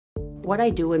What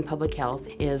I do in public health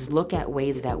is look at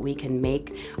ways that we can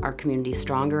make our community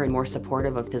stronger and more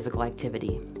supportive of physical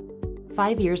activity.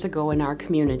 5 years ago in our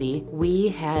community, we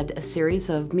had a series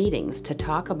of meetings to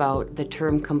talk about the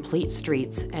term complete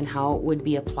streets and how it would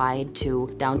be applied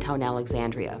to downtown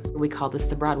Alexandria. We call this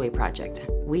the Broadway Project.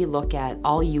 We look at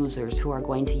all users who are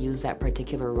going to use that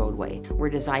particular roadway. We're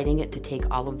designing it to take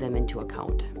all of them into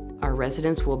account. Our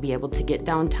residents will be able to get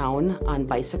downtown on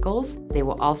bicycles. They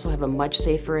will also have a much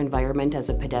safer environment as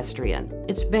a pedestrian.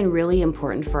 It's been really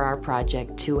important for our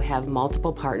project to have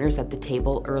multiple partners at the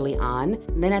table early on.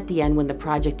 And then at the end, when the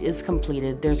project is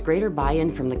completed, there's greater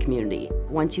buy-in from the community.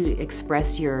 Once you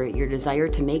express your desire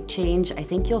to make change, I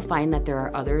think you'll find that there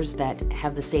are others that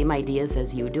have the same ideas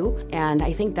as you do. And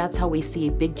I think that's how we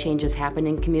see big changes happen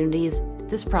in communities.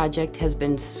 This project has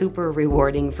been super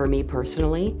rewarding for me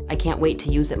personally. I can't wait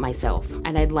to use it myself,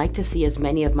 and I'd like to see as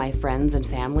many of my friends and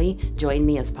family join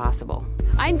me as possible.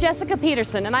 I'm Jessica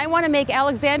Peterson, and I want to make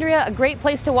Alexandria a great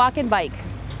place to walk and bike.